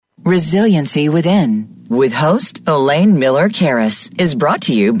Resiliency Within, with host Elaine Miller-Karras, is brought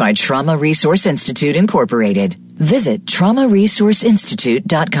to you by Trauma Resource Institute, Incorporated. Visit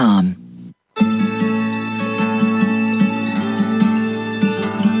traumaresourceinstitute.com.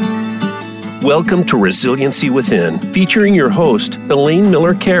 Welcome to Resiliency Within, featuring your host, Elaine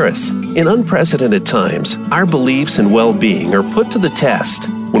Miller-Karras. In unprecedented times, our beliefs and well-being are put to the test.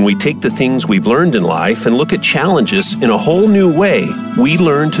 When we take the things we've learned in life and look at challenges in a whole new way, we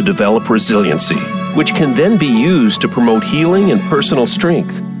learn to develop resiliency, which can then be used to promote healing and personal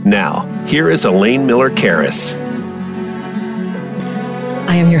strength. Now, here is Elaine Miller-Karras.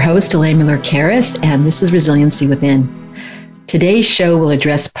 I am your host, Elaine Miller-Karras, and this is Resiliency Within. Today's show will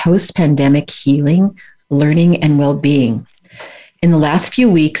address post-pandemic healing, learning, and well-being. In the last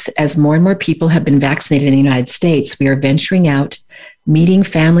few weeks, as more and more people have been vaccinated in the United States, we are venturing out, meeting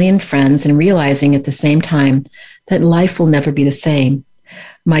family and friends, and realizing at the same time that life will never be the same.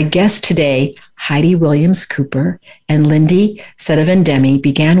 My guests today, Heidi Williams-Cooper and Lindy Settevendemie,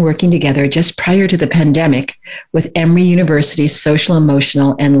 began working together just prior to the pandemic with Emory University's Social,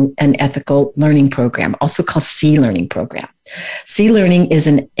 Emotional, and Ethical Learning Program, also called C Learning Program. C Learning is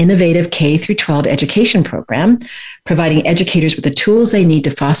an innovative K-12 education program, providing educators with the tools they need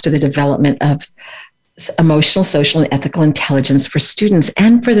to foster the development of emotional, social, and ethical intelligence for students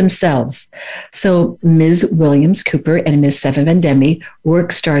and for themselves. So Ms. Williams-Cooper and Ms. Settevendemie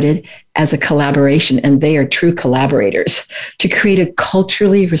work started as a collaboration, and they are true collaborators, to create a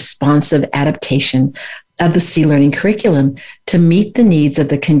culturally responsive adaptation of the C Learning curriculum to meet the needs of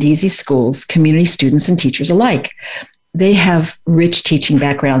the Kindezi Schools, community students, and teachers alike. They have rich teaching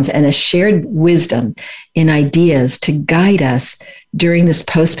backgrounds and a shared wisdom in ideas to guide us during this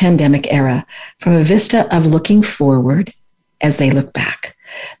post-pandemic era from a vista of looking forward as they look back.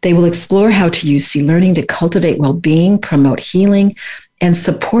 They will explore how to use C Learning to cultivate well-being, promote healing, and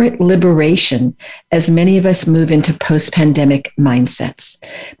support liberation as many of us move into post-pandemic mindsets.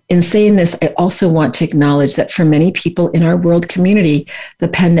 In saying this, I also want to acknowledge that for many people in our world community, the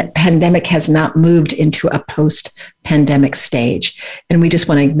pandemic has not moved into a post-pandemic stage. And we just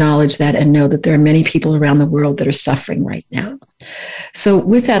want to acknowledge that and know that there are many people around the world that are suffering right now. So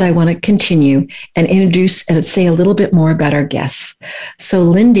with that, I want to continue and introduce and say a little bit more about our guests. So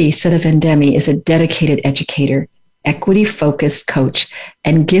Lindy Settevendemie is a dedicated educator, equity-focused coach,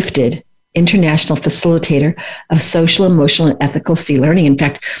 and gifted international facilitator of social, emotional, and ethical C Learning. In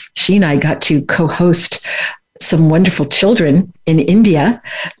fact, she and I got to co-host some wonderful children in India,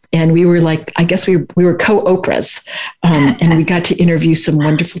 and we were like, I guess we were co-Oprahs, and we got to interview some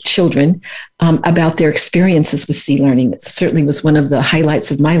wonderful children about their experiences with C Learning. It certainly was one of the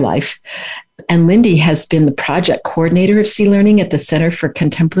highlights of my life. And Lindy has been the project coordinator of C Learning at the Center for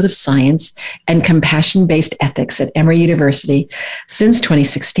Contemplative Science and Compassion-Based Ethics at Emory University since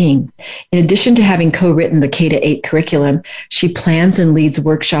 2016. In addition to having co-written the K-8 curriculum, she plans and leads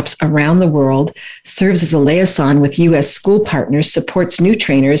workshops around the world, serves as a liaison with U.S. school partners, supports new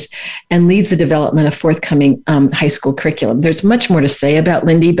trainers, and leads the development of forthcoming high school curriculum. There's much more to say about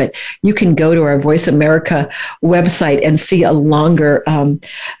Lindy, but you can go to our Voice America website and see a longer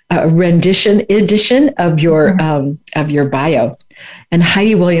edition of your bio. And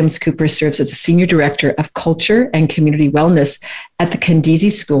Heidi Williams-Cooper serves as a Senior Director of Culture and Community Wellness at the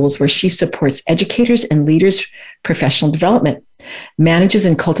Kindezi Schools, where she supports educators and leaders' professional development, manages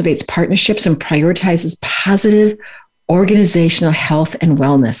and cultivates partnerships, and prioritizes positive organizational health and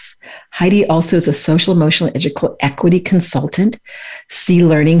wellness. Heidi also is a social, emotional, equity consultant, C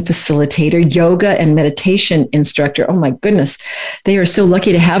Learning facilitator, yoga and meditation instructor. Oh my goodness, they are so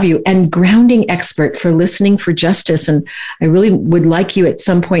lucky to have you. And grounding expert for Listening for Justice. And I really would like you at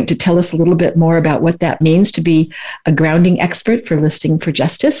some point to tell us a little bit more about what that means to be a grounding expert for Listening for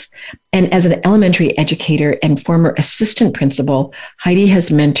Justice. And as an elementary educator and former assistant principal, Heidi has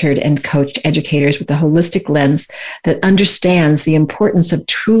mentored and coached educators with a holistic lens that understands the importance of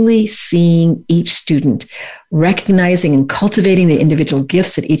truly seeing each student, recognizing and cultivating the individual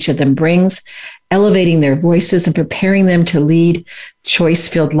gifts that each of them brings, elevating their voices and preparing them to lead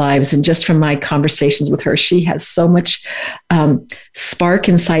choice-filled lives. And just from my conversations with her, she has so much spark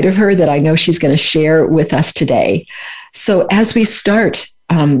inside of her that I know she's going to share with us today. So as we start,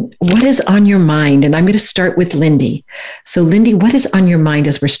 what is on your mind? And I'm going to start with Lindy. So Lindy, what is on your mind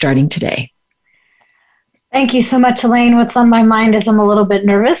as we're starting today? Thank you so much, Elaine. What's on my mind is I'm a little bit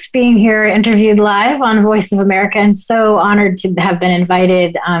nervous being here interviewed live on Voice of America, and so honored to have been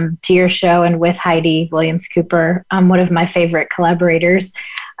invited to your show and with Heidi Williams-Cooper, one of my favorite collaborators.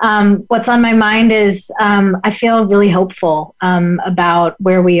 What's on my mind is I feel really hopeful about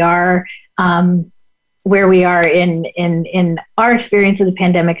where we are where we are in our experience of the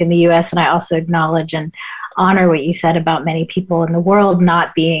pandemic in the U.S. And I also acknowledge and honor what you said about many people in the world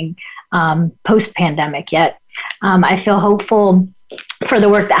not being post-pandemic yet. I feel hopeful for the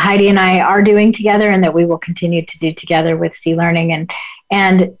work that Heidi and I are doing together, and that we will continue to do together with C-Learning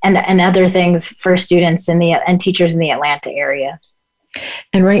and other things for students and teachers in the Atlanta area.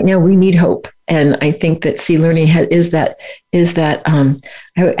 And right now we need hope. And I think that C-Learning is that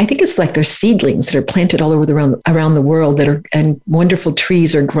I think it's like there's seedlings that are planted all over around the world and wonderful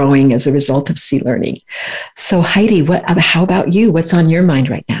trees are growing as a result of C-Learning. So Heidi, how about you? What's on your mind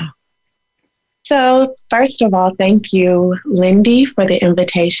right now? So first of all, thank you, Lindy, for the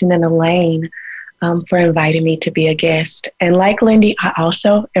invitation, and Elaine for inviting me to be a guest. And like Lindy, I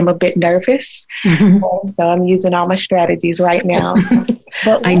also am a bit nervous. Mm-hmm. So I'm using all my strategies right now.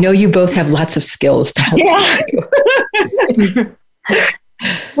 But I know you both have lots of skills to help you.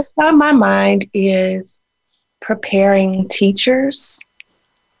 What's on my mind is preparing teachers,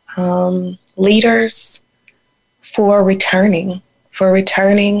 leaders for returning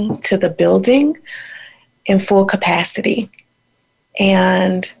to the building in full capacity.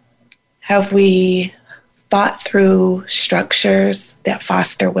 And have we thought through structures that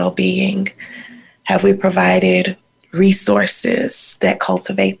foster well-being? Have we provided resources that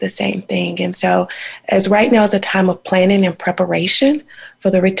cultivate the same thing? And so as right now is a time of planning and preparation for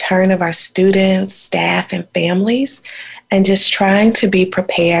the return of our students, staff, and families, and just trying to be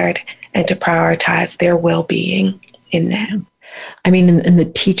prepared and to prioritize their well-being in that. I mean, and the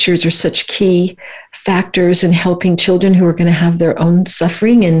teachers are such key factors in helping children who are going to have their own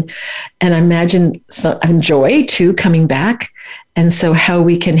suffering and I imagine joy too coming back. And so how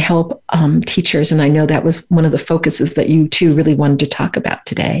we can help teachers. And I know that was one of the focuses that you two really wanted to talk about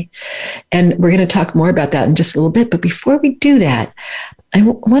today. And we're going to talk more about that in just a little bit. But before we do that, I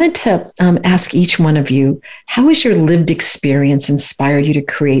wanted to ask each one of you, how has your lived experience inspired you to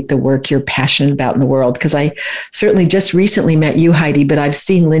create the work you're passionate about in the world? Because I certainly just recently met you, Heidi, but I've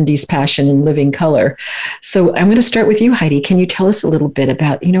seen Lindy's passion in living color. So I'm going to start with you, Heidi. Can you tell us a little bit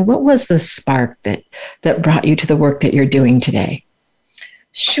about, what was the spark that brought you to the work that you're doing today?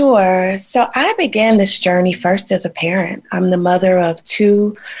 Sure. So I began this journey first as a parent. I'm the mother of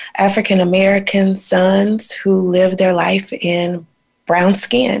 2 African-American sons who lived their life in brown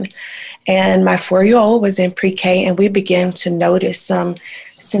skin. And my 4-year-old was in pre-K, and we began to notice some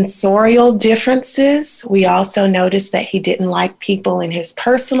sensorial differences. We also noticed that he didn't like people in his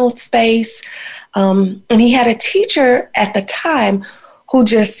personal space. And he had a teacher at the time who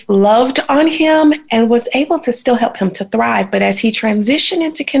just loved on him and was able to still help him to thrive. But as he transitioned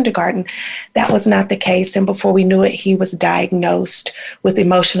into kindergarten, that was not the case. And before we knew it, he was diagnosed with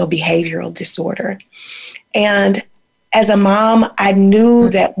emotional behavioral disorder. And as a mom, I knew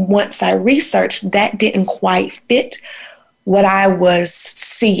that once I researched, that didn't quite fit what I was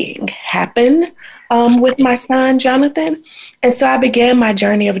seeing happen with my son, Jonathan. And so I began my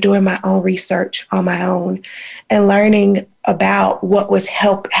journey of doing my own research on my own and learning about what was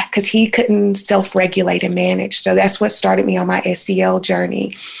help, because he couldn't self-regulate and manage. So that's what started me on my SEL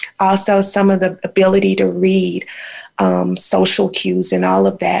journey. Also, some of the ability to read social cues and all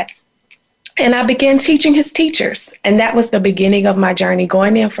of that. And I began teaching his teachers. And that was the beginning of my journey,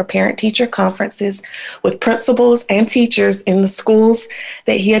 going in for parent-teacher conferences with principals and teachers in the schools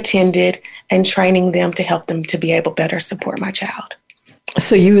that he attended and training them to help them to be able to better support my child.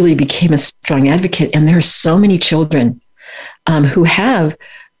 So you really became a strong advocate. And there are so many children who have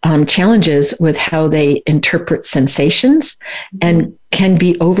challenges with how they interpret sensations and can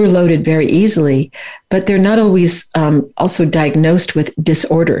be overloaded very easily, but they're not always also diagnosed with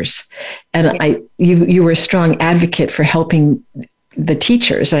disorders. And you were a strong advocate for helping the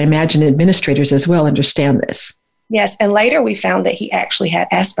teachers, I imagine administrators as well, understand this. Yes, and later we found that he actually had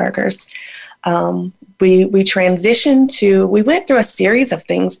Asperger's. We transitioned we went through a series of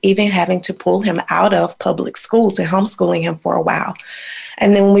things, even having to pull him out of public schools and homeschooling him for a while.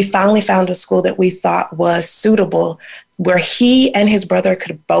 And then when we finally found a school that we thought was suitable, where he and his brother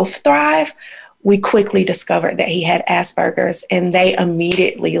could both thrive, we quickly discovered that he had Asperger's, and they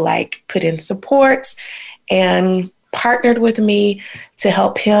immediately put in supports and partnered with me to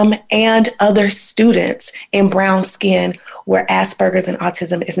help him and other students in brown skin where Asperger's and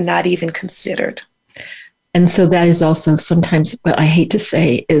autism is not even considered. And so that is also sometimes what I hate to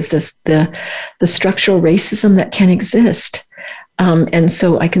say is the structural racism that can exist. And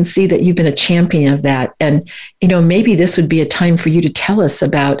so I can see that you've been a champion of that. And, maybe this would be a time for you to tell us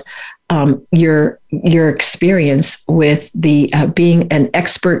about your experience with the being an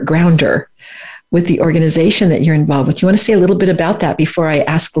expert grounder with the organization that you're involved with. You want to say a little bit about that before I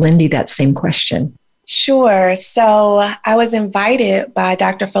ask Lindy that same question? Sure. So I was invited by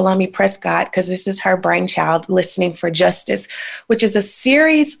Dr. Falami Prescott, because this is her brainchild, Listening for Justice, which is a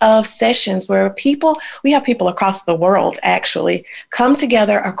series of sessions where we have people across the world actually come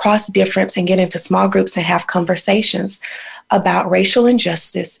together across difference and get into small groups and have conversations about racial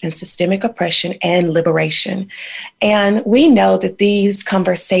injustice and systemic oppression and liberation. And we know that these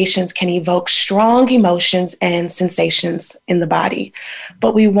conversations can evoke strong emotions and sensations in the body,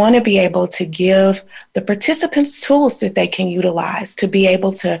 but we want to be able to give the participants tools that they can utilize to be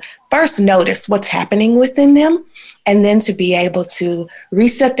able to first notice what's happening within them, and then to be able to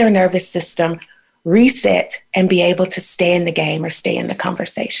reset their nervous system, reset, and be able to stay in the game or stay in the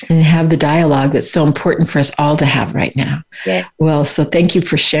conversation. And have the dialogue that's so important for us all to have right now. Yes. Well, so thank you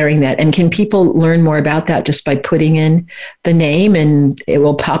for sharing that. And can people learn more about that just by putting in the name, and it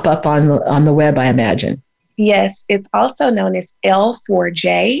will pop up on the web, I imagine? Yes, it's also known as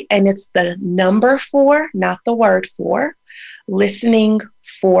L4J, and it's the number 4, not the word 4, Listening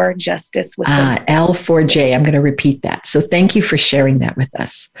for Justice. L4J. I'm going to repeat that. So thank you for sharing that with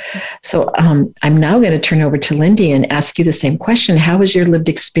us. So I'm now going to turn over to Lindy and ask you the same question. How has your lived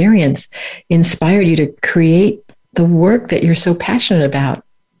experience inspired you to create the work that you're so passionate about?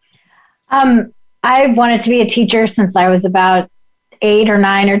 I wanted to be a teacher since I was about 8 or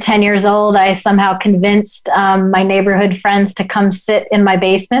 9 or 10 years old. I somehow convinced my neighborhood friends to come sit in my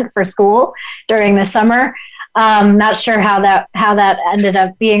basement for school during the summer. Not sure how that ended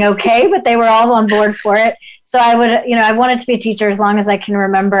up being okay, but they were all on board for it. So I wanted to be a teacher as long as I can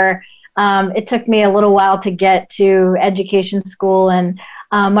remember. It took me a little while to get to education school. And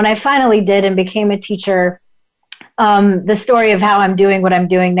when I finally did and became a teacher, the story of how I'm doing what I'm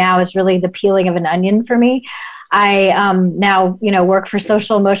doing now is really the peeling of an onion for me. I now, work for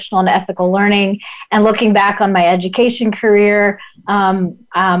social, emotional, and ethical learning. And looking back on my education career,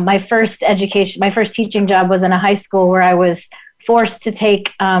 my first teaching job was in a high school where I was forced to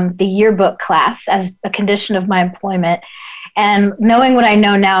take the yearbook class as a condition of my employment. And knowing what I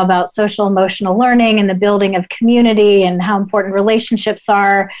know now about social emotional learning and the building of community and how important relationships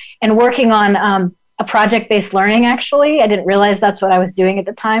are, and working on a project-based learning, actually, I didn't realize that's what I was doing at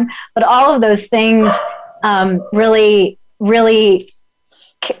the time. But all of those things really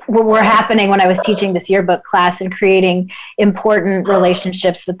were happening when I was teaching this yearbook class and creating important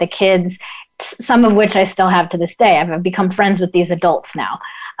relationships with the kids, some of which I still have to this day. I've become friends with these adults now.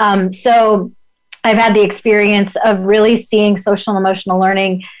 So I've had the experience of really seeing social and emotional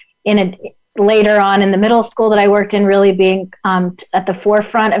learning later on in the middle school that I worked in, really being at the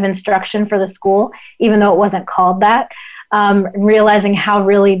forefront of instruction for the school, even though it wasn't called that. Realizing how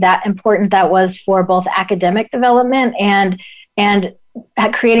really that important that was for both academic development and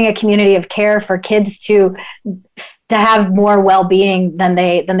creating a community of care for kids to have more well-being than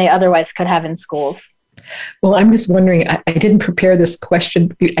they otherwise could have in schools. Well, I'm just wondering, I didn't prepare this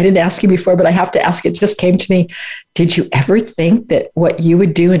question. I didn't ask you before, but I have to ask. It just came to me. Did you ever think that what you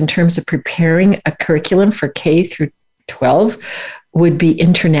would do in terms of preparing a curriculum for K through 12 would be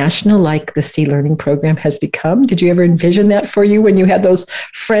international, like the C Learning program has become? Did you ever envision that for you when you had those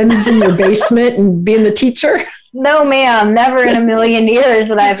friends in your basement and being the teacher? No, ma'am, never in a million years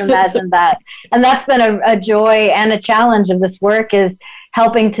would I have imagined that. And that's been a joy and a challenge of this work, is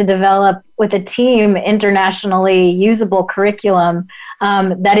helping to develop with a team internationally usable curriculum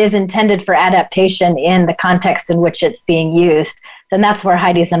that is intended for adaptation in the context in which it's being used. And that's where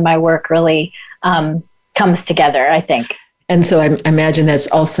Heidi's and my work really comes together, I think. And so I imagine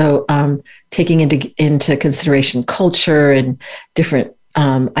that's also taking into consideration culture and different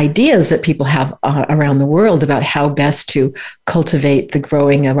ideas that people have around the world about how best to cultivate the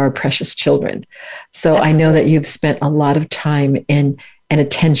growing of our precious children. So I know that you've spent a lot of time and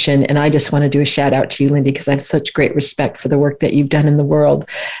attention, and I just want to do a shout out to you, Lindy, because I have such great respect for the work that you've done in the world,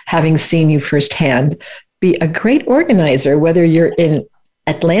 having seen you firsthand be a great organizer, whether you're in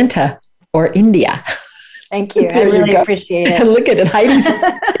Atlanta or India. Thank you. I really appreciate it. And look at it. Heidi's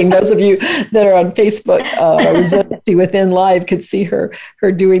those of you that are on Facebook, Resiliency Within Live could see her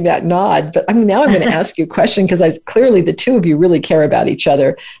doing that nod. But now I'm going to ask you a question, because clearly the two of you really care about each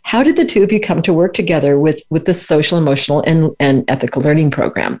other. How did the two of you come to work together with the social, emotional, and ethical learning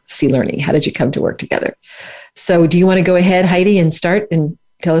program, C Learning? How did you come to work together? So do you want to go ahead, Heidi, and start and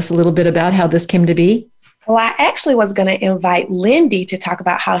tell us a little bit about how this came to be? Well, I actually was going to invite Lindy to talk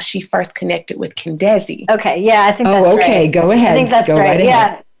about how she first connected with Kindezi. Okay, yeah, I think that's right. Okay, go ahead. I think that's right.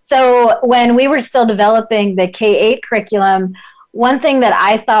 Yeah. So when we were still developing the K-8 curriculum, one thing that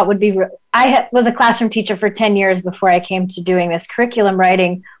I thought would be, was a classroom teacher for 10 years before I came to doing this curriculum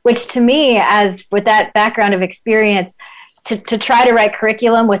writing, which to me, as with that background of experience, to try to write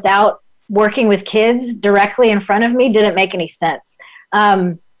curriculum without working with kids directly in front of me didn't make any sense.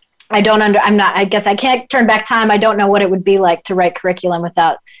 I guess I can't turn back time. I don't know what it would be like to write curriculum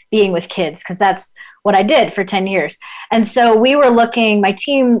without being with kids, because that's what I did for 10 years. And so we were my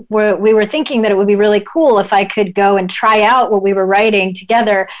team, we were thinking that it would be really cool if I could go and try out what we were writing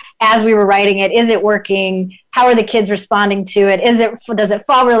together as we were writing it. Is it working? How are the kids responding to it? Does it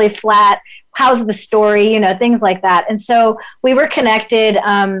fall really flat? How's the story? Things like that. And so we were connected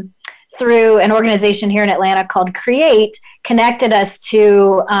through an organization here in Atlanta called Create, connected us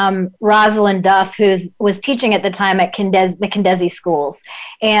to Rosalind Duff, who was teaching at the time at the Kindezi Schools.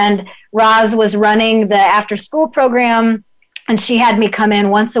 And Roz was running the after-school program, and she had me come in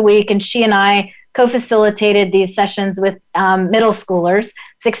once a week, and she and I co-facilitated these sessions with middle schoolers,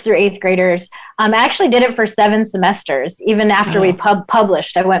 6th through 8th graders. I actually did it for 7 semesters. Even after we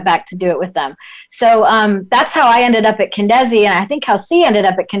published, I went back to do it with them. So that's how I ended up at Kindezi, and I think how C ended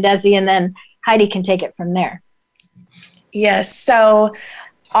up at Kindezi, and then Heidi can take it from there. Yes. So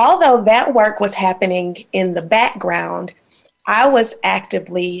although that work was happening in the background, I was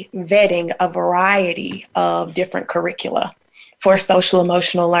actively vetting a variety of different curricula for social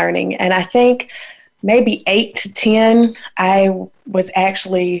emotional learning. And I think maybe 8 to 10, I was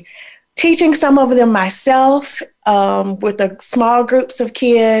actually teaching some of them myself with the small groups of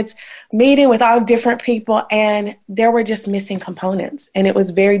kids, meeting with all different people, and there were just missing components. And it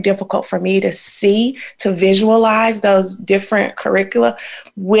was very difficult for me to visualize those different curricula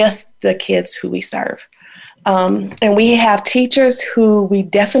with the kids who we serve. And we have teachers who we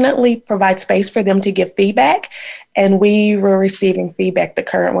definitely provide space for them to give feedback, and we were receiving feedback. The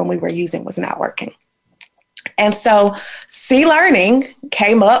current one we were using was not working. And so C-Learning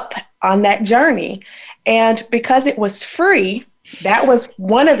came up on that journey. And because it was free, that was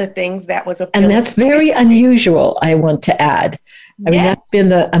one of the things that was appealing. And that's very unusual, I want to add. I mean, that's been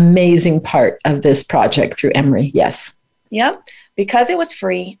the amazing part of this project through Emory. Yes. Yep. Because it was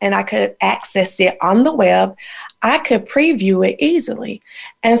free and I could access it on the web, I could preview it easily.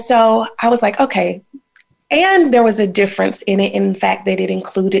 And so I was like, okay. And there was a difference in it, in fact, that it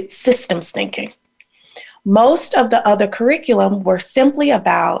included systems thinking. Most of the other curriculum were simply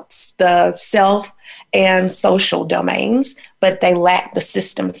about the self and social domains, but they lacked the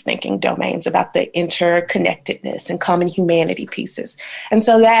systems thinking domains about the interconnectedness and common humanity pieces. And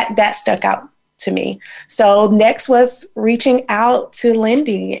so that stuck out to me. So next was reaching out to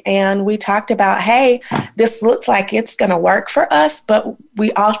Lindy, and we talked about, hey, this looks like it's going to work for us, but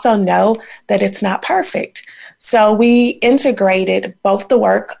we also know that it's not perfect. So we integrated both the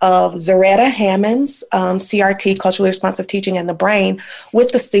work of Zaretta Hammond's CRT, Culturally Responsive Teaching, and the Brain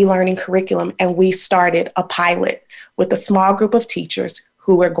with the C-Learning curriculum, and we started a pilot with a small group of teachers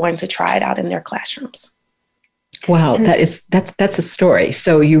who were going to try it out in their classrooms. Wow, that's a story.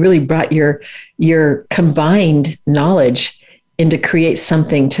 So you really brought your combined knowledge in to create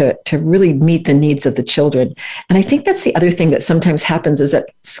something to really meet the needs of the children. And I think that's the other thing that sometimes happens is that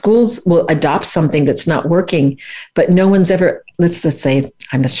schools will adopt something that's not working, but no one's ever, let's just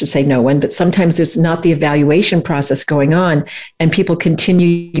say no one, but sometimes there's not the evaluation process going on, and people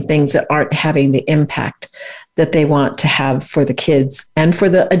continue things that aren't having the impact that they want to have for the kids and for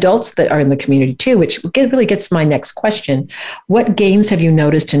the adults that are in the community too, which really gets my next question. What gains have you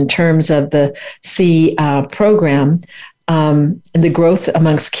noticed in terms of the C program and the growth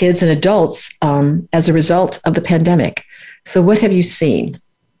amongst kids and adults as a result of the pandemic? So what have you seen?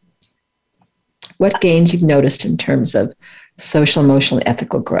 What gains you've noticed in terms of social, emotional, and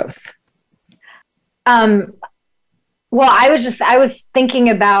ethical growth? Well, I was thinking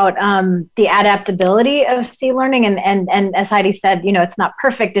about the adaptability of C-Learning, and as Heidi said, it's not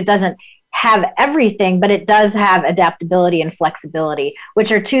perfect. It doesn't have everything, but it does have adaptability and flexibility,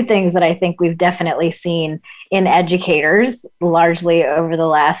 which are two things that I think we've definitely seen in educators largely over the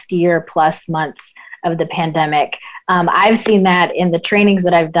last year plus months of the pandemic. I've seen that in the trainings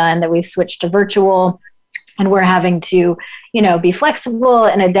that I've done, that we've switched to virtual, and we're having to, be flexible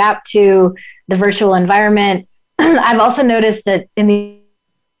and adapt to the virtual environment. I've also noticed that in the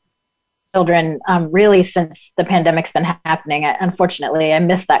children, really since the pandemic's been happening, unfortunately, I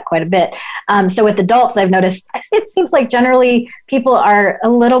missed that quite a bit. So with adults, I've noticed it seems like generally people are a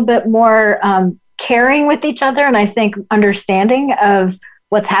little bit more caring with each other, and I think understanding of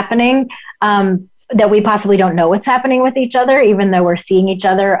what's happening, that we possibly don't know what's happening with each other, even though we're seeing each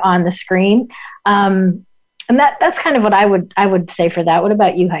other on the screen. And that's kind of what I would say for that. What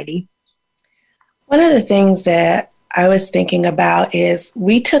about you, Heidi? One of the things that I was thinking about is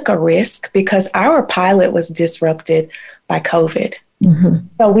we took a risk because our pilot was disrupted by COVID. Mm-hmm.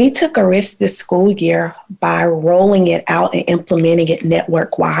 So we took a risk this school year by rolling it out and implementing it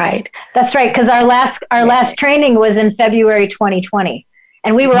network wide. That's right, because our last training was in February 2020,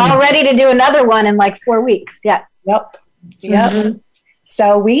 and we were all ready to do another one in like 4 weeks. Yeah. Yep. Mm-hmm.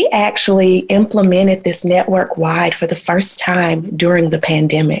 So we actually implemented this network wide for the first time during the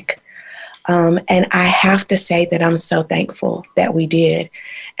pandemic. And I have to say that I'm so thankful that we did.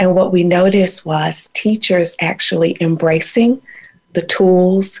 And what we noticed was teachers actually embracing the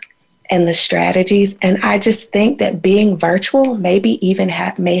tools and the strategies. And I just think that being virtual maybe even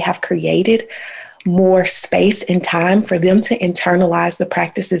may have created more space and time for them to internalize the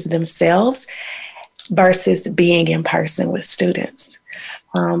practices themselves versus being in person with students.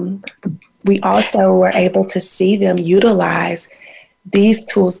 We also were able to see them utilize these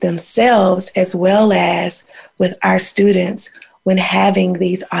tools themselves as well as with our students when having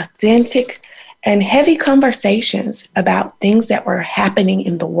these authentic and heavy conversations about things that were happening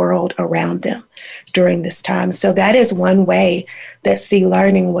in the world around them during this time. So that is one way that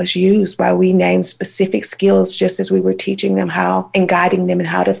C-Learning was used, while we named specific skills just as we were teaching them how and guiding them in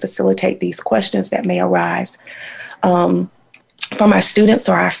how to facilitate these questions that may arise from our students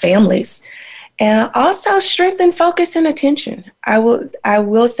or our families. And also strengthen focus and attention. I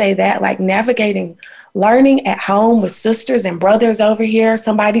will say that, like navigating learning at home with sisters and brothers over here,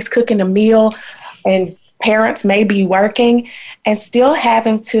 somebody's cooking a meal and parents may be working, and still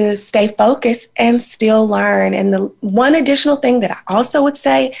having to stay focused and still learn. And the one additional thing that I also would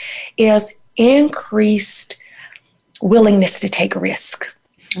say is increased willingness to take risk.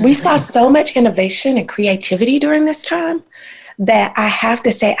 We saw so much innovation and creativity during this time that I have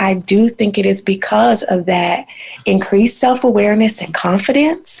to say, I do think it is because of that increased self-awareness and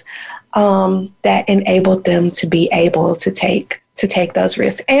confidence that enabled them to be able to take those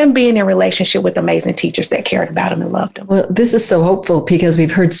risks and be in a relationship with amazing teachers that cared about them and loved them. Well, this is so hopeful because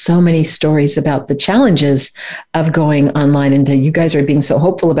we've heard so many stories about the challenges of going online, and you guys are being so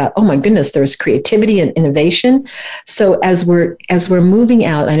hopeful about, oh my goodness, there's creativity and innovation. So as we're moving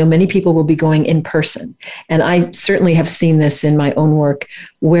out, I know many people will be going in person, and I certainly have seen this in my own work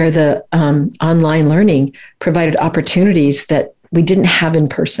where the online learning provided opportunities that we didn't have in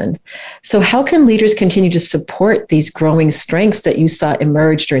person. So how can leaders continue to support these growing strengths that you saw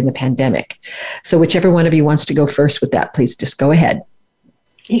emerge during the pandemic? So whichever one of you wants to go first with that, please just go ahead.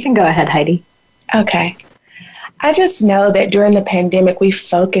 You can go ahead, Heidi. Okay. I just know that during the pandemic, we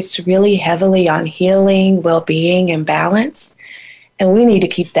focused really heavily on healing, well-being, and balance. And we need to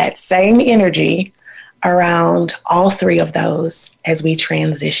keep that same energy around all three of those as we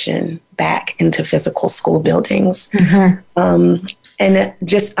transition back into physical school buildings. Mm-hmm. And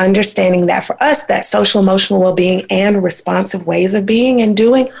just understanding that for us, that social emotional well-being and responsive ways of being and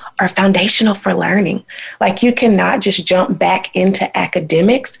doing are foundational for learning. Like you cannot just jump back into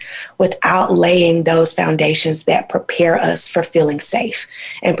academics without laying those foundations that prepare us for feeling safe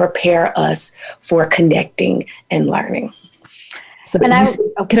and prepare us for connecting and learning. So can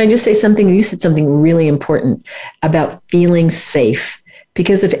I just say something? You said something really important about feeling safe,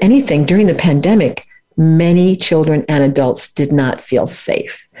 because if anything, during the pandemic, many children and adults did not feel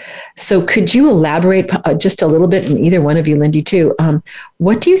safe. So could you elaborate just a little bit, and either one of you, Lindy, too,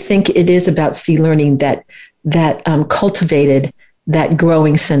 what do you think it is about C-Learning that cultivated that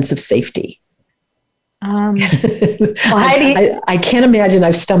growing sense of safety? Well, Heidi, I can't imagine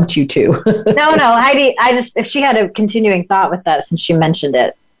I've stumped you too. No, Heidi, if she had a continuing thought with that since she mentioned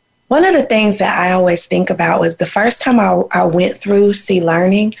it. One of the things that I always think about was the first time I went through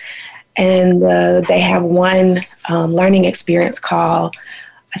C-Learning, and they have one learning experience called,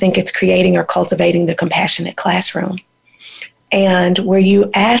 I think it's creating or cultivating the compassionate classroom. And where you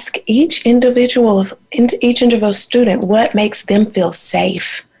ask each individual student what makes them feel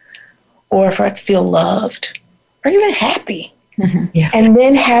safe, or for us to feel loved, or even happy. Mm-hmm. Yeah. And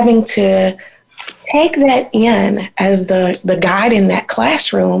then having to take that in as the guide in that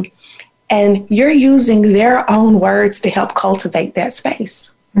classroom, and you're using their own words to help cultivate that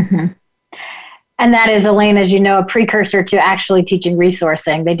space. Mm-hmm. And that is, Elaine, as you know, a precursor to actually teaching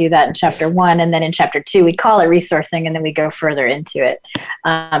resourcing. They do that in chapter 1, and then in chapter 2, we call it resourcing, and then we go further into it.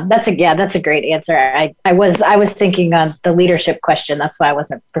 That's a great answer. I was thinking on the leadership question. That's why I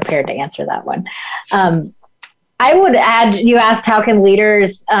wasn't prepared to answer that one. I would add, you asked how can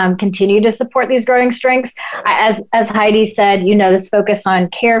leaders continue to support these growing strengths? As Heidi said, this focus on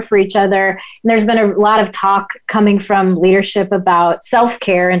care for each other. And there's been a lot of talk coming from leadership about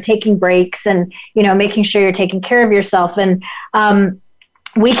self-care and taking breaks and, making sure you're taking care of yourself. And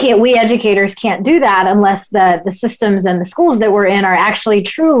we educators can't do that unless the systems and the schools that we're in are actually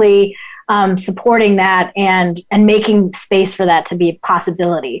truly supporting that and making space for that to be a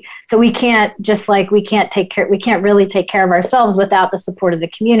possibility. So we can't really take care of ourselves without the support of the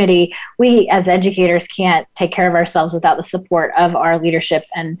community. We as educators can't take care of ourselves without the support of our leadership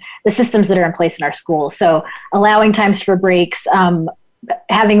and the systems that are in place in our schools. So allowing times for breaks,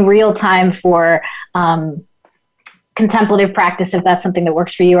 having real time for contemplative practice, if that's something that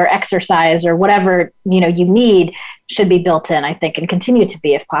works for you, or exercise, or whatever you need, should be built in, I think, and continue to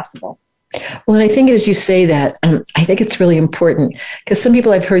be if possible. Well, and I think as you say that, I think it's really important, because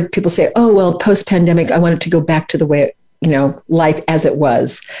I've heard people say, oh, well, post-pandemic, I want it to go back to the way, life as it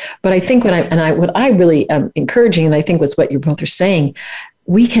was. But I think what I really am encouraging, and I think was what you both are saying,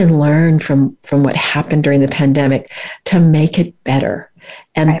 we can learn from what happened during the pandemic to make it better.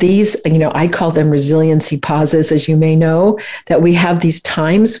 And right. These, I call them resiliency pauses, as you may know, that we have these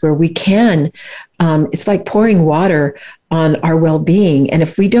times where we can, it's like pouring water on our well-being. And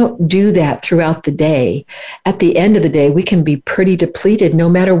if we don't do that throughout the day, at the end of the day, we can be pretty depleted no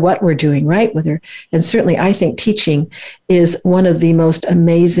matter what we're doing, right? And certainly I think teaching is one of the most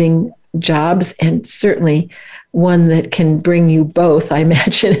amazing jobs, and certainly one that can bring you both. I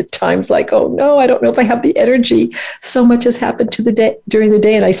imagine at times like, oh no, I don't know if I have the energy. So much has happened during the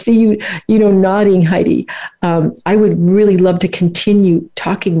day. And I see you, nodding, Heidi. I would really love to continue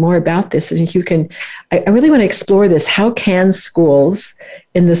talking more about this. And if you can, I really want to explore this. How can schools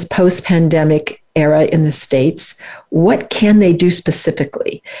in this post-pandemic era in the States, what can they do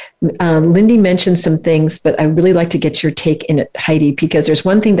specifically? Lindy mentioned some things, but I really like to get your take in it, Heidi, because there's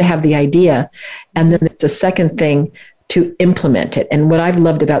one thing to have the idea, and then there's a second thing to implement it. And what I've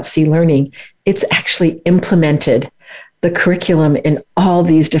loved about C Learning, it's actually implemented the curriculum in all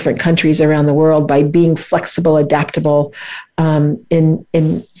these different countries around the world by being flexible, adaptable,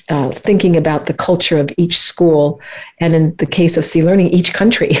 in thinking about the culture of each school, and in the case of C Learning, each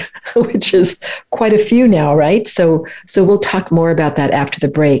country, which is quite a few now, right? So we'll talk more about that after the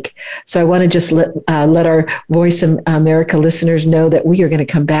break. So I want to just let our Voice America listeners know that we are going to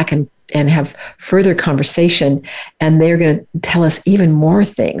come back and have further conversation, and they're going to tell us even more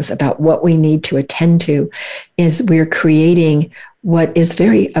things about what we need to attend to as we're creating what is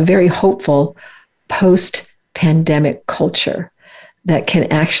a very hopeful post-pandemic culture that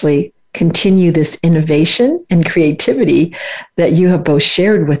can actually continue this innovation and creativity that you have both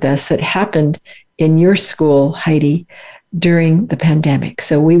shared with us that happened in your school, Heidi, during the pandemic.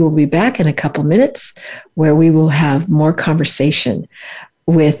 So we will be back in a couple minutes where we will have more conversation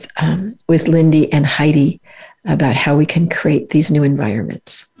with Lindy and Heidi about how we can create these new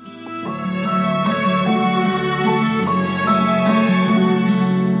environments.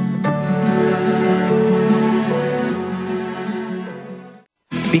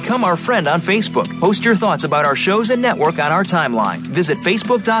 Become our friend on Facebook. Post your thoughts about our shows and network on our timeline. Visit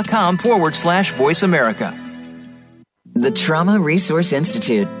facebook.com/Voice America. The Trauma Resource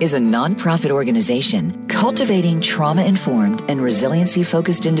Institute is a nonprofit organization cultivating trauma-informed and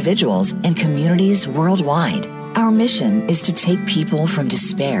resiliency-focused individuals and communities worldwide. Our mission is to take people from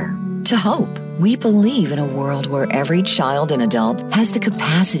despair to hope. We believe in a world where every child and adult has the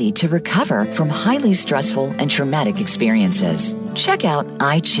capacity to recover from highly stressful and traumatic experiences. Check out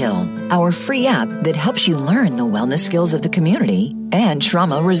iChill, our free app that helps you learn the wellness skills of the community and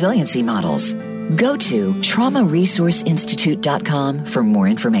trauma resiliency models. Go to traumaresourceinstitute.com for more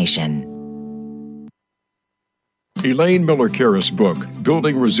information. Elaine Miller-Karras' book,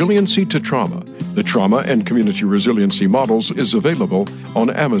 Building Resiliency to Trauma, The Trauma and Community Resiliency Models, is available on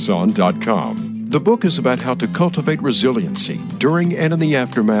Amazon.com. The book is about how to cultivate resiliency during and in the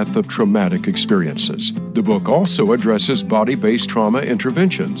aftermath of traumatic experiences. The book also addresses body-based trauma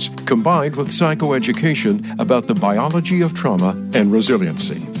interventions, combined with psychoeducation about the biology of trauma and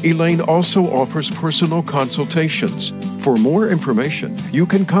resiliency. Elaine also offers personal consultations. For more information, you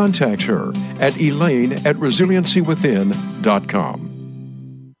can contact her at elaine@resiliencywithin.com.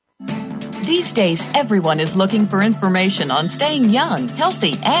 These days, everyone is looking for information on staying young,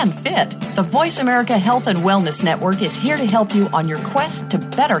 healthy, and fit. The Voice America Health and Wellness Network is here to help you on your quest to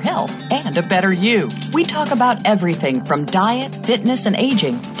better health and a better you. We talk about everything from diet, fitness, and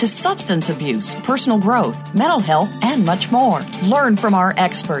aging to substance abuse, personal growth, mental health, and much more. Learn from our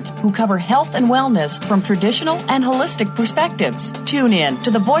experts who cover health and wellness from traditional and holistic perspectives. Tune in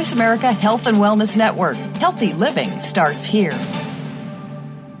to the Voice America Health and Wellness Network. Healthy living starts here.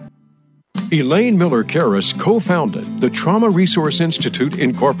 Elaine Miller-Karras co-founded the Trauma Resource Institute,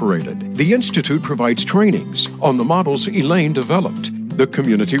 Incorporated. The Institute provides trainings on the models Elaine developed, the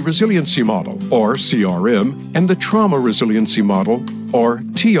Community Resiliency Model, or CRM, and the Trauma Resiliency Model, or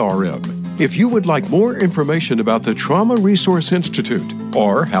TRM. If you would like more information about the Trauma Resource Institute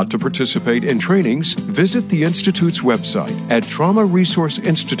or how to participate in trainings, visit the Institute's website at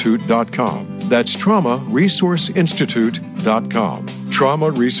traumaresourceinstitute.com. That's traumaresourceinstitute.com.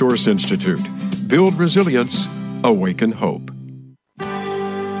 Trauma Resource Institute. Build resilience, awaken hope.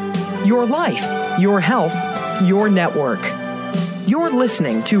 Your life, your health, your network. You're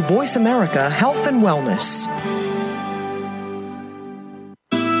listening to Voice America Health and Wellness.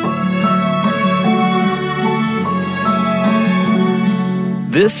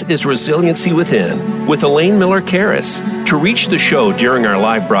 This is Resiliency Within with Elaine Miller-Karras. To reach the show during our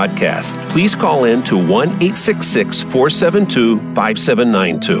live broadcast, please call in to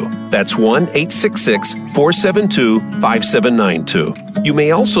 1-866-472-5792. That's 1-866-472-5792. You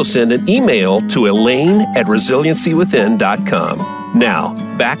may also send an email to elaine@resiliencywithin.com.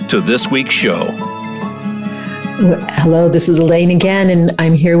 Now, back to this week's show. Hello, this is Elaine again, and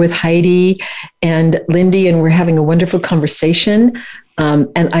I'm here with Heidi and Lindy, and we're having a wonderful conversation.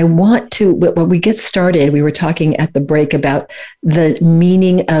 And I want to, when we get started, we were talking at the break about the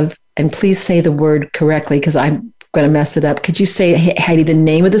meaning of, and please say the word correctly because I'm going to mess it up. Could you say, Heidi, the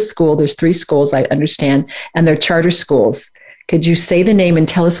name of the school? There's 3 schools, I understand, and they're charter schools. Could you say the name and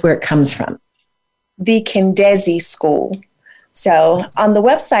tell us where it comes from? The Kindezi School. So on the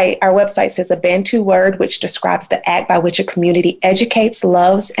website, our website says a Bantu word which describes the act by which a community educates,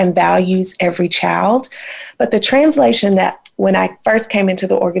 loves, and values every child. But the translation that when I first came into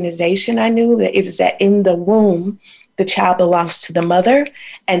the organization, I knew that it is that in the womb, the child belongs to the mother,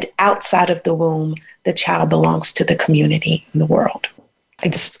 and outside of the womb, the child belongs to the community and the world.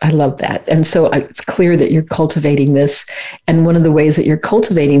 I love that. And so it's clear that you're cultivating this. And one of the ways that you're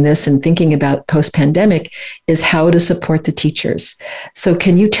cultivating this and thinking about post-pandemic is how to support the teachers. So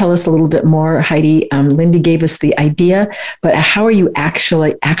can you tell us a little bit more, Heidi? Lindy gave us the idea, but how are you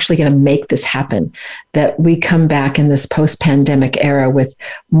actually going to make this happen, that we come back in this post-pandemic era with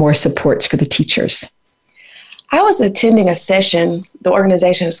more supports for the teachers? I was attending a session. The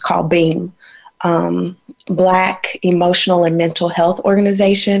organization is called BEAM. Black Emotional and Mental Health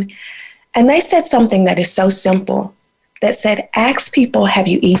Organization. And they said something that is so simple that said, ask people, have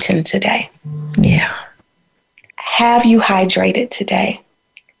you eaten today? Yeah. Have you hydrated today?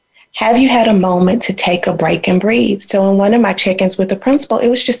 Have you had a moment to take a break and breathe? So in one of my check-ins with the principal, it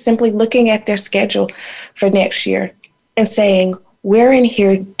was just simply looking at their schedule for next year and saying, where in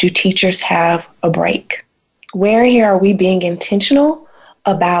here do teachers have a break? Where in here are we being intentional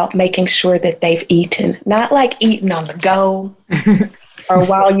about making sure that they've eaten, not like eating on the go or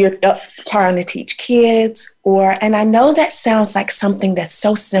while you're trying to teach kids, and I know that sounds like something that's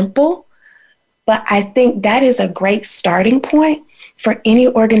so simple, but I think that is a great starting point for any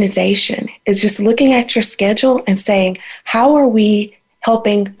organization, is just looking at your schedule and saying, how are we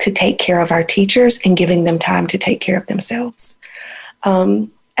helping to take care of our teachers and giving them time to take care of themselves?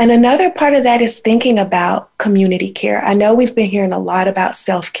 And another part of that is thinking about community care. I know we've been hearing a lot about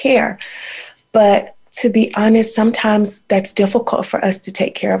self-care, but to be honest, sometimes that's difficult for us to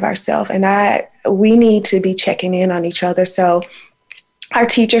take care of ourselves. And we need to be checking in on each other. So our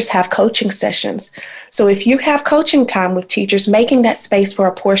teachers have coaching sessions. So if you have coaching time with teachers, making that space for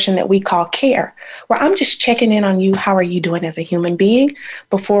a portion that we call care, where I'm just checking in on you, how are you doing as a human being,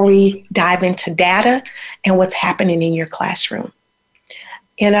 before we dive into data and what's happening in your classroom.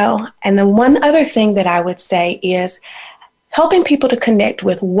 And then one other thing that I would say is helping people to connect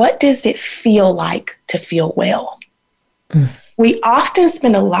with, what does it feel like to feel well? We often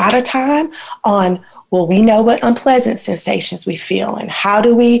spend a lot of time on, well, we know what unpleasant sensations we feel and how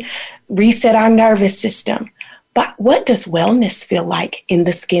do we reset our nervous system. But what does wellness feel like in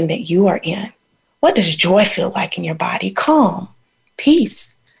the skin that you are in? What does joy feel like in your body? Calm,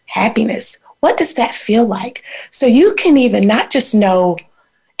 peace, happiness. What does that feel like? So you can even not just know,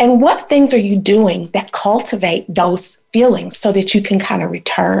 and what things are you doing that cultivate those feelings so that you can kind of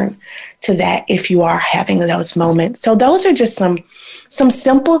return to that if you are having those moments. So those are just some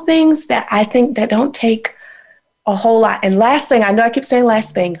simple things that I think that don't take a whole lot. And last thing, I know I keep saying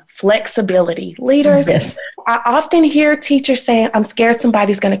last thing, flexibility. Leaders, yes. I often hear teachers saying, I'm scared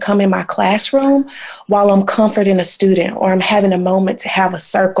somebody's going to come in my classroom while I'm comforting a student, or I'm having a moment to have a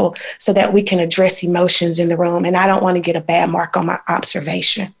circle so that we can address emotions in the room. And I don't want to get a bad mark on my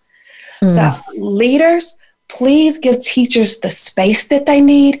observation. So leaders, please give teachers the space that they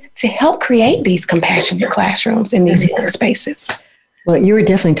need to help create these compassionate classrooms in these healing spaces. Well, you were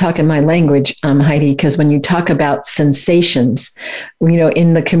definitely talking my language, Heidi, because when you talk about sensations,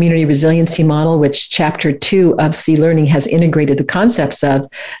 in the community resiliency model, which chapter 2 of C Learning has integrated the concepts of,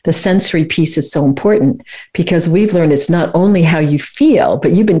 the sensory piece is so important because we've learned it's not only how you feel,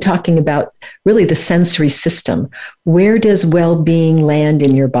 but you've been talking about really the sensory system. Where does well-being land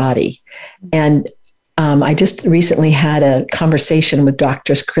in your body? And I just recently had a conversation with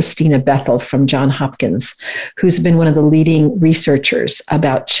Dr. Christina Bethel from Johns Hopkins, who's been one of the leading researchers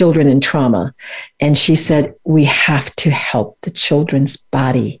about children and trauma. And she said, we have to help the children's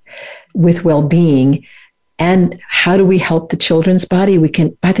body with well-being. And how do we help the children's body? We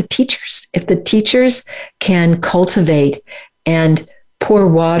can, by the teachers. If the teachers can cultivate and pour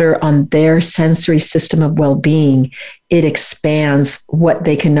water on their sensory system of well-being, it expands what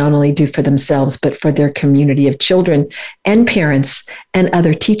they can not only do for themselves, but for their community of children and parents and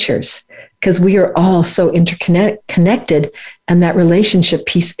other teachers, because we are all so interconnected, and that relationship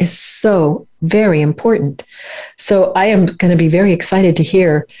piece is so very important. So I am going to be very excited to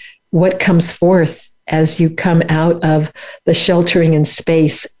hear what comes forth as you come out of the sheltering in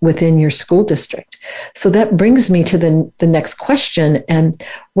space within your school district. So that brings me to the next question. And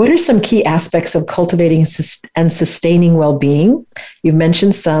what are some key aspects of cultivating and sustaining well-being? You've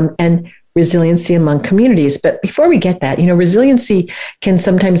mentioned some, and resiliency among communities. But before we get that, resiliency can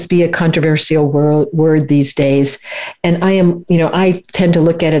sometimes be a controversial word these days. And I tend to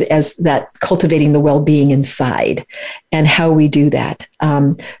look at it as that cultivating the well-being inside and how we do that.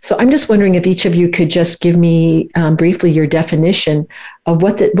 So I'm just wondering if each of you could just give me briefly your definition of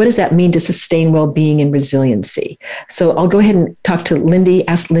what does that mean to sustain well-being and resiliency. So I'll go ahead and talk to Lindy,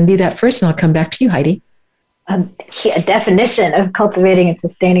 ask Lindy that first, and I'll come back to you, Heidi. A definition of cultivating and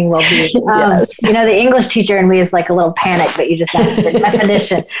sustaining well-being. Yes. The English teacher in me is like a little panic that you just asked the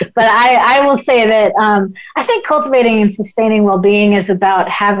definition. But I will say that I think cultivating and sustaining well-being is about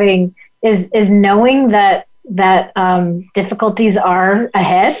is knowing that difficulties are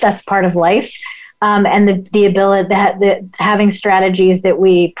ahead. That's part of life. And the ability that having strategies that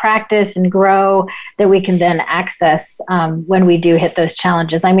we practice and grow that we can then access when we do hit those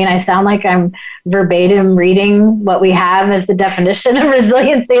challenges. I mean, I sound like I'm verbatim reading what we have as the definition of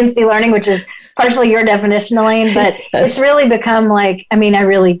resiliency and C Learning, which is partially your definition, Elaine, but it's really become like,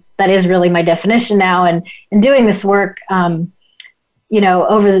 that is really my definition now. And in doing this work, over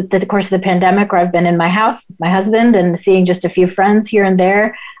the course of the pandemic, where I've been in my house with my husband and seeing just a few friends here and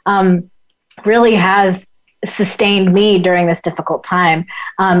there, really has sustained me during this difficult time,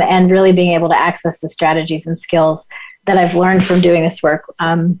 and really being able to access the strategies and skills that I've learned from doing this work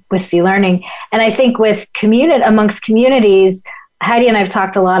with C Learning. And I think amongst communities, Heidi and I have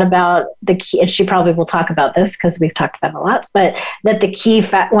talked a lot about the key, and she probably will talk about this because we've talked about it a lot, but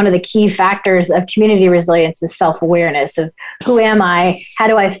that one of the key factors of community resilience is self-awareness of who am I? How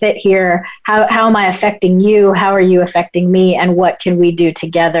do I fit here? How am I affecting you? How are you affecting me? And what can we do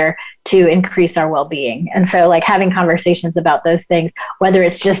together to increase our well-being? And so like having conversations about those things, whether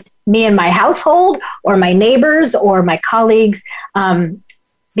it's just me and my household or my neighbors or my colleagues,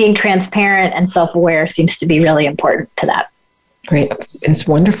 being transparent and self-aware seems to be really important to that. Great. It's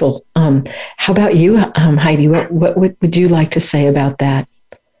wonderful. How about you, Heidi? What would you like to say about that?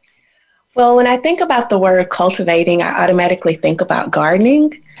 Well, when I think about the word cultivating, I automatically think about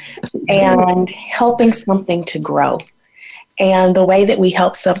gardening and helping something to grow. And the way that we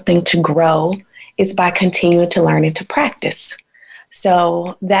help something to grow is by continuing to learn and to practice.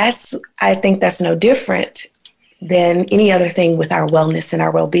 So I think that's no different than any other thing with our wellness and our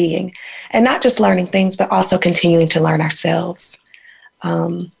well-being. And not just learning things, but also continuing to learn ourselves.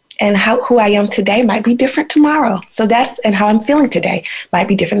 And who I am today might be different tomorrow. And how I'm feeling today might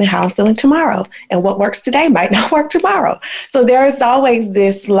be different than how I'm feeling tomorrow. And what works today might not work tomorrow. So there is always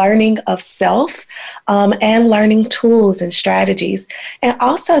this learning of self, and learning tools and strategies. And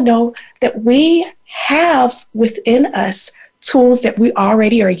also know that we have within us tools that we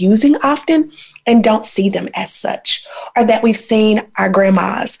already are using often and don't see them as such, or that we've seen our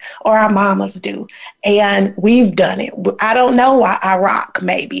grandmas or our mamas do, and we've done it. I don't know why I rock,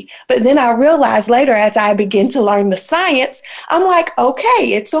 maybe. But then I realized later as I begin to learn the science, I'm like,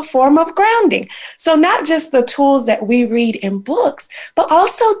 okay, it's a form of grounding. So not just the tools that we read in books, but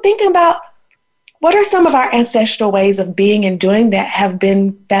also thinking about what are some of our ancestral ways of being and doing that have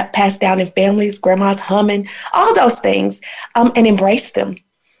been that passed down in families, grandmas humming, all those things, and embrace them.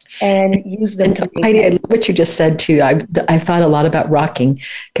 And use them to Heidi, I love what you just said too. I thought a lot about rocking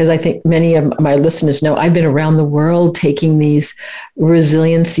because I think many of my listeners know I've been around the world taking these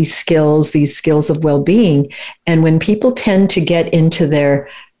resiliency skills, these skills of well-being. And when people tend to get into their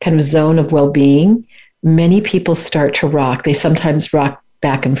kind of zone of well-being, many people start to rock. They sometimes rock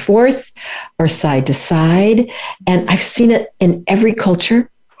back and forth or side to side. And I've seen it in every culture.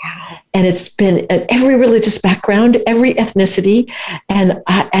 And it's been in every religious background, every ethnicity. And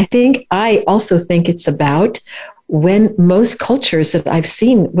I also think it's about when most cultures that I've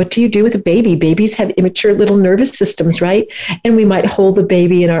seen, what do you do with a baby? Babies have immature little nervous systems, right? And we might hold the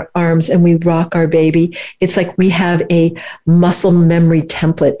baby in our arms and we rock our baby. It's like we have a muscle memory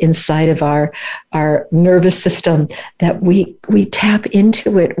template inside of our nervous system that we tap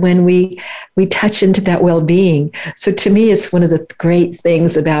into it when we touch into that well-being. So to me, it's one of the great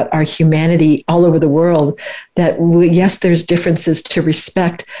things about our humanity all over the world that yes, there's differences to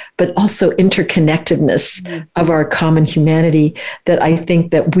respect, but also interconnectedness of our common humanity that I think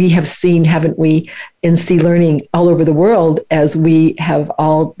that we have seen, haven't we, in Sea Learning all over the world, as we have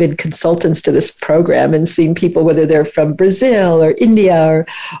all been consultants to this program and seen people, whether they're from Brazil or India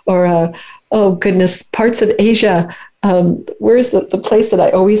or oh goodness, parts of Asia. Where's the place that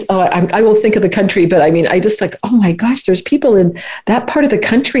I always, I will think of the country, but I mean, I just like, oh my gosh, there's people in that part of the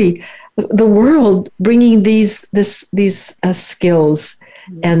country, the world, bringing these skills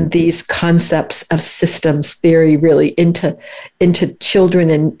and these concepts of systems theory really into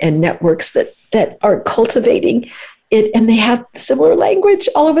children and networks that are cultivating it, and they have similar language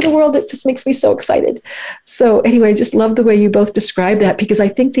all over the world. It just makes me so excited. So anyway, I just love the way you both describe that, because I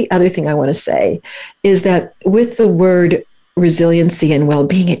think the other thing I want to say is that with the word resiliency and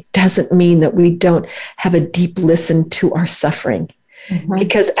well-being, it doesn't mean that we don't have a deep listen to our suffering,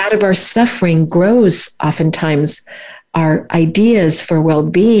 because out of our suffering grows oftentimes our ideas for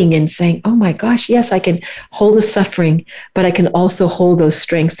well-being, and saying, oh my gosh, yes, I can hold the suffering, but I can also hold those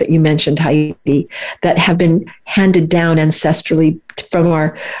strengths that you mentioned, Heidi, that have been handed down ancestrally from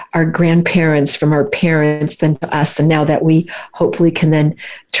our grandparents, from our parents, then to us, and now that we hopefully can then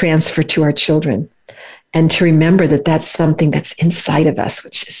transfer to our children. And to remember that that's something that's inside of us,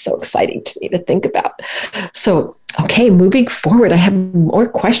 which is so exciting to me to think about. So, okay, moving forward, I have more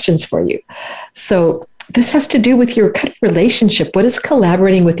questions for you. So this has to do with your kind of relationship. What is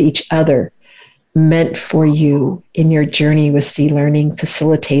collaborating with each other meant for you in your journey with Sea Learning,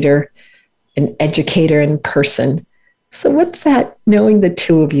 facilitator, an educator in person? So what's that, knowing the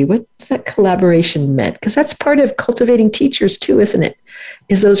two of you, what's that collaboration meant? Because that's part of cultivating teachers too, isn't it?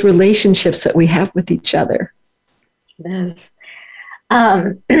 Is those relationships that we have with each other. It is.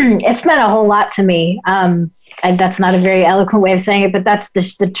 It's meant a whole lot to me. That's not a very eloquent way of saying it, but that's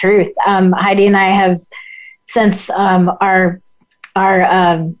the truth. Heidi and I have, since our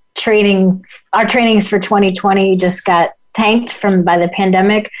trainings for 2020 just got tanked by the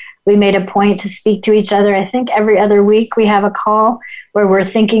pandemic, we made a point to speak to each other. I think every other week we have a call where we're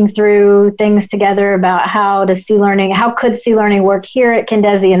thinking through things together about how could Sea Learning work here at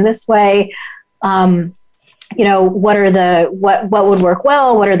Kindezi in this way? What would work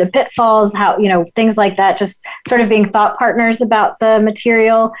well? What are the pitfalls? How, things like that, just sort of being thought partners about the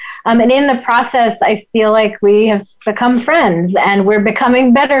material. And in the process, I feel like we have become friends, and we're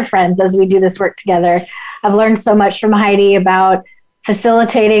becoming better friends as we do this work together. I've learned so much from Heidi about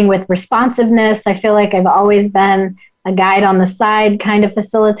facilitating with responsiveness. I feel like I've always been a guide on the side kind of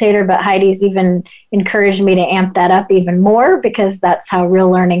facilitator, but Heidi's even encouraged me to amp that up even more, because that's how real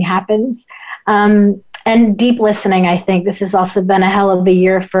learning happens. And deep listening, I think this has also been a hell of a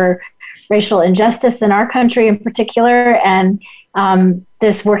year for racial injustice in our country in particular. And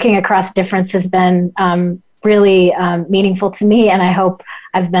this working across difference has been really meaningful to me. And I hope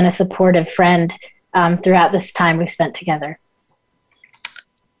I've been a supportive friend throughout this time we've spent together.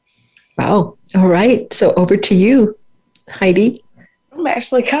 Wow. All right. So over to you, Heidi. I'm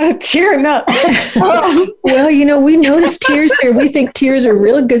actually kind of tearing up. Well, we notice tears here. We think tears are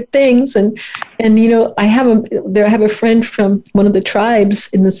really good things. And I have a friend from one of the tribes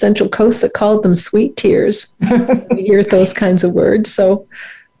in the Central Coast that called them sweet tears. We hear those kinds of words. So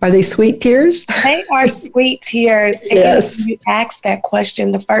are they sweet tears? They are sweet tears. Yes. And you asked that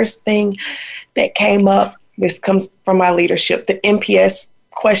question, the first thing that came up, this comes from my leadership, the NPS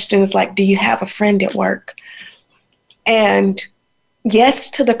questions like, do you have a friend at work? And yes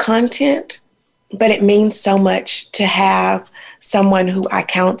to the content, but it means so much to have someone who I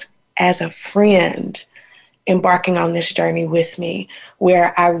count as a friend embarking on this journey with me,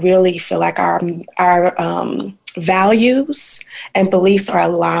 where I really feel like our values and beliefs are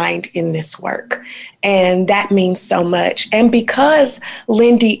aligned in this work. And that means so much. And because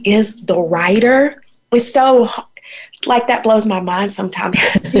Lindy is the writer, it's so, like, that blows my mind sometimes.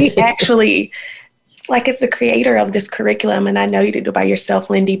 He actually, like, is the creator of this curriculum, and I know you didn't do it by yourself,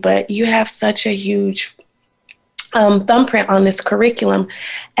 Lindy, but you have such a huge thumbprint on this curriculum,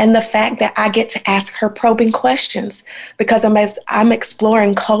 and the fact that I get to ask her probing questions because I'm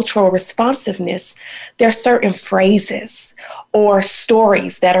exploring cultural responsiveness. There are certain phrases or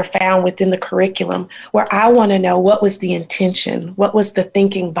stories that are found within the curriculum where I want to know what was the intention, what was the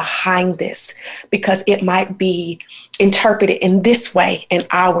thinking behind this, because it might be interpreted in this way in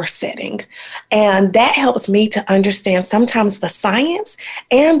our setting. And that helps me to understand sometimes the science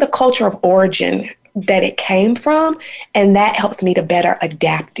and the culture of origin that it came from, and that helps me to better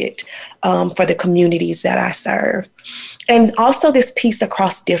adapt it for the communities that I serve. And also this piece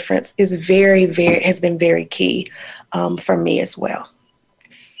across difference is has been very key for me as well.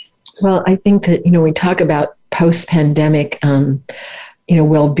 Well, I think that, we talk about post-pandemic,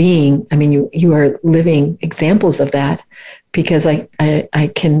 well-being. I mean, you are living examples of that, because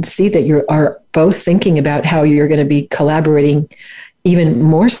I can see that you are both thinking about how you're going to be collaborating even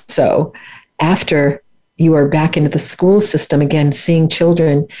more so after you are back into the school system again, seeing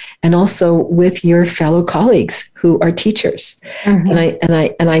children, and also with your fellow colleagues who are teachers.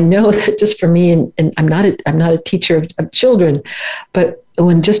 Mm-hmm. And I know that just for me, and I'm not a teacher of children, but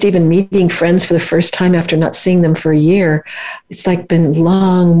when just even meeting friends for the first time after not seeing them for a year, it's like been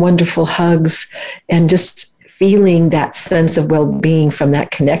long, wonderful hugs and just feeling that sense of well-being from that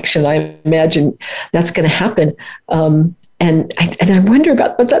connection. I imagine that's going to happen. And I wonder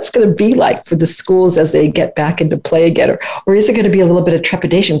about what that's going to be like for the schools as they get back into play again. Or is it going to be a little bit of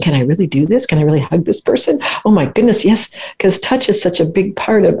trepidation? Can I really do this? Can I really hug this person? Oh my goodness, yes. Because touch is such a big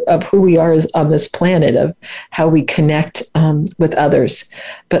part of who we are on this planet, of how we connect with others.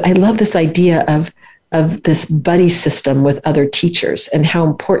 But I love this idea of this buddy system with other teachers, and how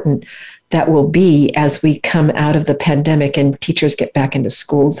important that will be as we come out of the pandemic and teachers get back into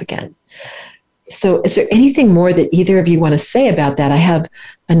schools again. So is there anything more that either of you want to say about that? I have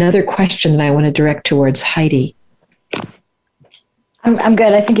another question that I want to direct towards Heidi. I'm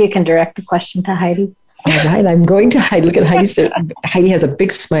good. I think you can direct the question to Heidi. All right, I'm going to Heidi. Look at Heidi's there. Heidi has a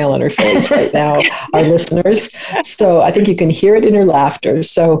big smile on her face right now, our listeners. So I think you can hear it in her laughter.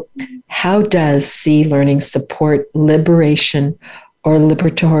 So how does C learning support liberation or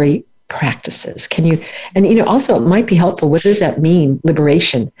liberatory practices? Can you, and also it might be helpful, what does that mean,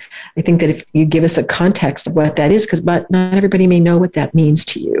 liberation? I think that if you give us a context of what that is, because not everybody may know what that means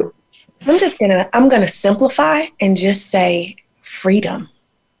to you. I'm gonna simplify and just say freedom.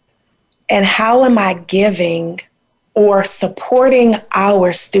 And how am I giving or supporting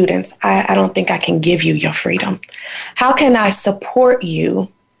our students? I don't think I can give you your freedom. How can I support you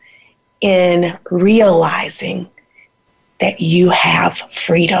in realizing that you have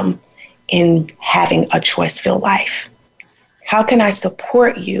freedom in having a choice-filled life? How can I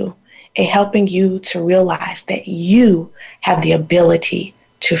support you in helping you to realize that you have the ability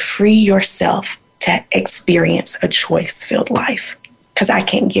to free yourself to experience a choice-filled life? Because I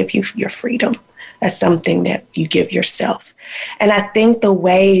can't give you your freedom. That's something that you give yourself. And I think the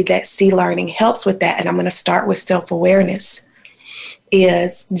way that C Learning helps with that, and I'm going to start with self-awareness,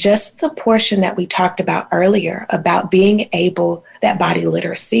 is just the portion that we talked about earlier about being able, that body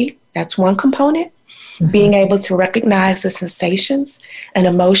literacy, that's one component. Mm-hmm. Being able to recognize the sensations and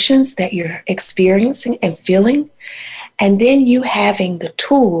emotions that you're experiencing and feeling, and then you having the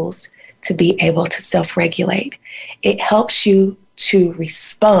tools to be able to self-regulate. It helps you to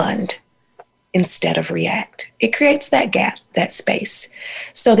respond instead of react. It creates that gap, that space,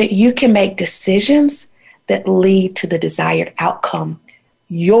 so that you can make decisions that lead to the desired outcome,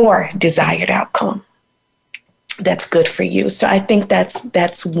 your desired outcome that's good for you. So I think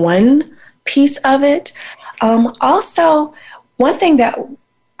that's one piece of it. Also, one thing that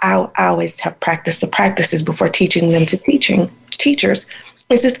I always have practiced the practices before teaching them to teachers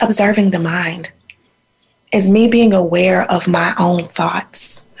is this observing the mind. Is me being aware of my own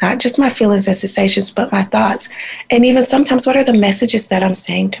thoughts, not just my feelings and sensations, but my thoughts. And even sometimes, what are the messages that I'm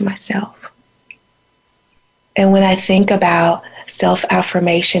saying to myself? And when I think about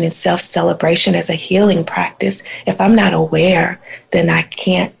self-affirmation and self-celebration as a healing practice, if I'm not aware, then I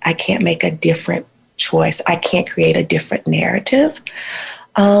can't make a different choice. I can't create a different narrative.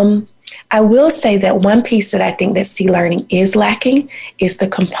 I will say that one piece that I think that C Learning is lacking is the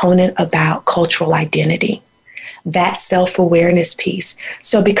component about cultural identity, that self-awareness piece.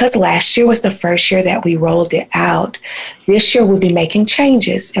 So because last year was the first year that we rolled it out, this year we'll be making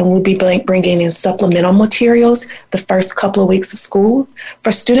changes, and we'll be bringing in supplemental materials the first couple of weeks of school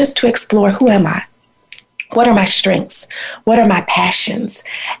for students to explore, who am I? What are my strengths? What are my passions?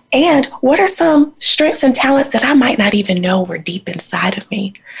 And what are some strengths and talents that I might not even know were deep inside of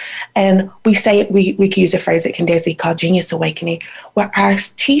me? And we could use a phrase at Kindezi called genius awakening, where our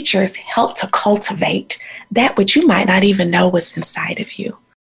teachers help to cultivate that which you might not even know was inside of you.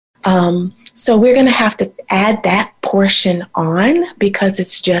 So we're going to have to add that portion on because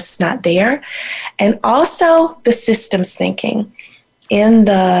it's just not there. And also the systems thinking. In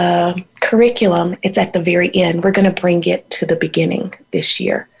the curriculum, it's at the very end. We're going to bring it to the beginning this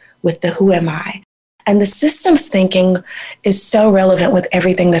year with the who am I? And the systems thinking is so relevant with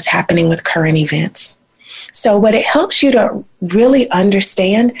everything that's happening with current events. So what it helps you to really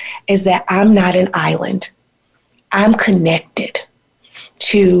understand is that I'm not an island. I'm connected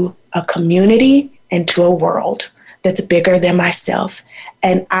to a community and to a world that's bigger than myself.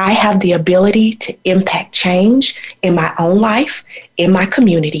 And I have the ability to impact change in my own life, in my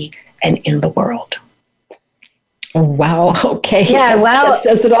community, and in the world. Wow. Okay. Yeah, wow. That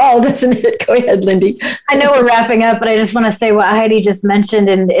says it all, doesn't it? Go ahead, Lindy. I know we're wrapping up, but I just want to say what Heidi just mentioned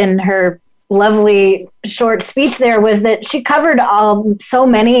in her lovely short speech there was that she covered so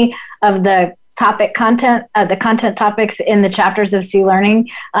many of the the content topics in the chapters of C Learning,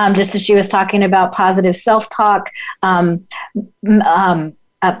 just as she was talking about positive self-talk,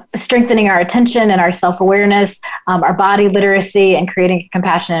 strengthening our attention and our self-awareness, our body literacy, and creating a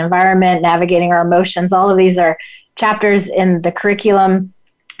compassionate environment, navigating our emotions. All of these are chapters in the curriculum.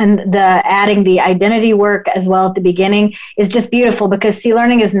 And adding the identity work as well at the beginning is just beautiful because C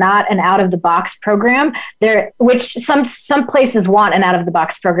Learning is not an out-of-the-box program, which some places want an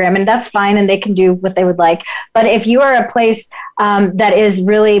out-of-the-box program, and that's fine, and they can do what they would like. But if you are a place that is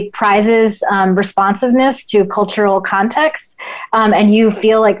really prizes responsiveness to cultural context, and you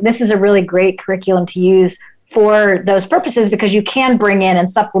feel like this is a really great curriculum to use for those purposes because you can bring in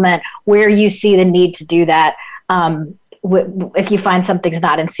and supplement where you see the need to do that, if you find something's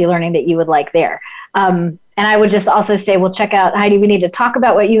not in C Learning that you would like there. And I would just also say, well, check out, Heidi, we need to talk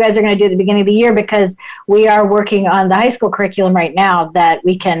about what you guys are going to do at the beginning of the year because we are working on the high school curriculum right now that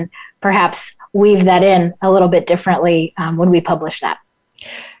we can perhaps weave that in a little bit differently when we publish that.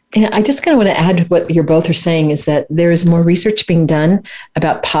 And I just kind of want to add what you both are saying is that there is more research being done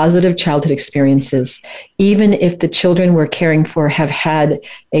about positive childhood experiences. Even if the children we're caring for have had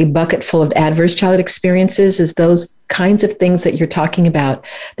a bucket full of adverse childhood experiences, is those kinds of things that you're talking about,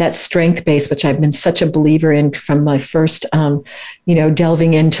 that strength base, which I've been such a believer in from my first,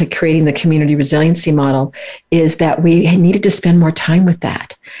 delving into creating the community resiliency model, is that we needed to spend more time with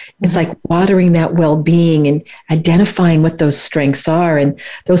that. It's like watering that well-being and identifying what those strengths are and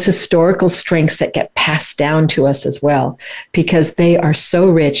those historical strengths that get passed down to us as well, because they are so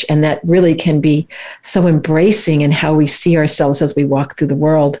rich and that really can be so embracing in how we see ourselves as we walk through the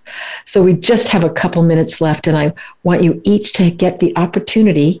world. So we just have a couple minutes left, and I want you each to get the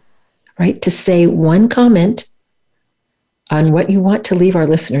opportunity, right, to say one comment on what you want to leave our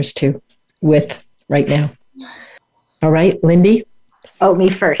listeners with right now. All right, Lindy? Oh,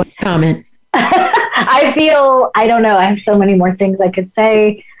 me first. One comment. I don't know. I have so many more things I could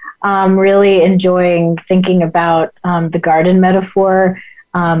say. Really enjoying thinking about the garden metaphor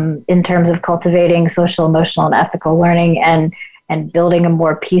in terms of cultivating social, emotional, and ethical learning and building a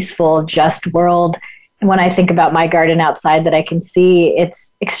more peaceful, just world. And when I think about my garden outside that I can see,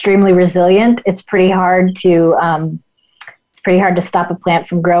 it's extremely resilient. It's pretty hard to stop a plant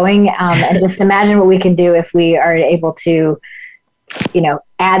from growing. And just imagine what we can do if we are able to,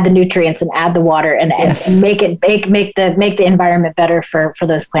 add the nutrients and add the water and make the environment better for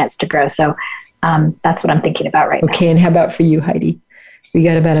those plants to grow. So that's what I'm thinking about right now. Okay, and how about for you, Heidi? We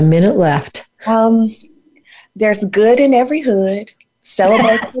got about a minute left. There's good in every hood.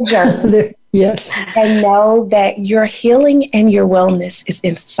 Celebrate the journey. Yes. And know that your healing and your wellness is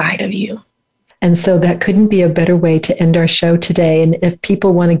inside of you. And so that couldn't be a better way to end our show today. And if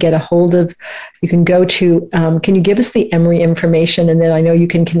people want to get a hold of, you can go to, can you give us the Emory information? And then I know you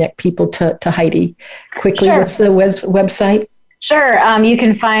can connect people to Heidi quickly. Sure. What's the website? Sure. You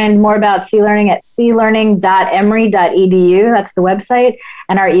can find more about C Learning at clearning.emory.edu. That's the website.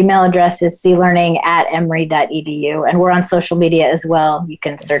 And our email address is clearning@emory.edu. And we're on social media as well. You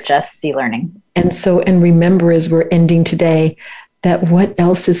can search us, C Learning. And remember, as we're ending today, that what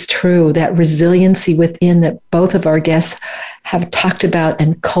else is true, that resiliency within that both of our guests have talked about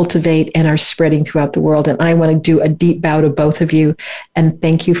and cultivate and are spreading throughout the world. And I want to do a deep bow to both of you and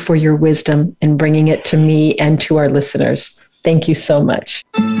thank you for your wisdom in bringing it to me and to our listeners. Thank you so much.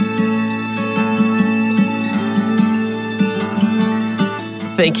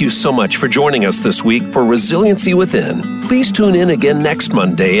 Thank you so much for joining us this week for Resiliency Within. Please tune in again next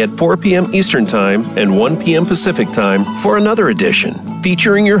Monday at 4 p.m. Eastern Time and 1 p.m. Pacific Time for another edition,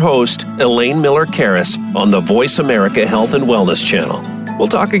 featuring your host, Elaine Miller-Karras, on the Voice America Health and Wellness Channel. We'll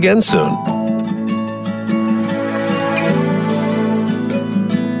talk again soon.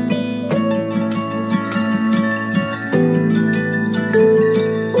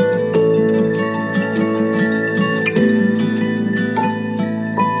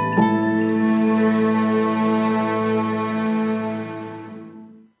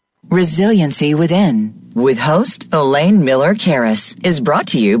 Resiliency Within, with host Elaine Miller-Karras, is brought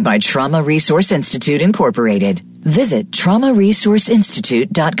to you by Trauma Resource Institute, Incorporated. Visit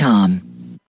traumaresourceinstitute.com.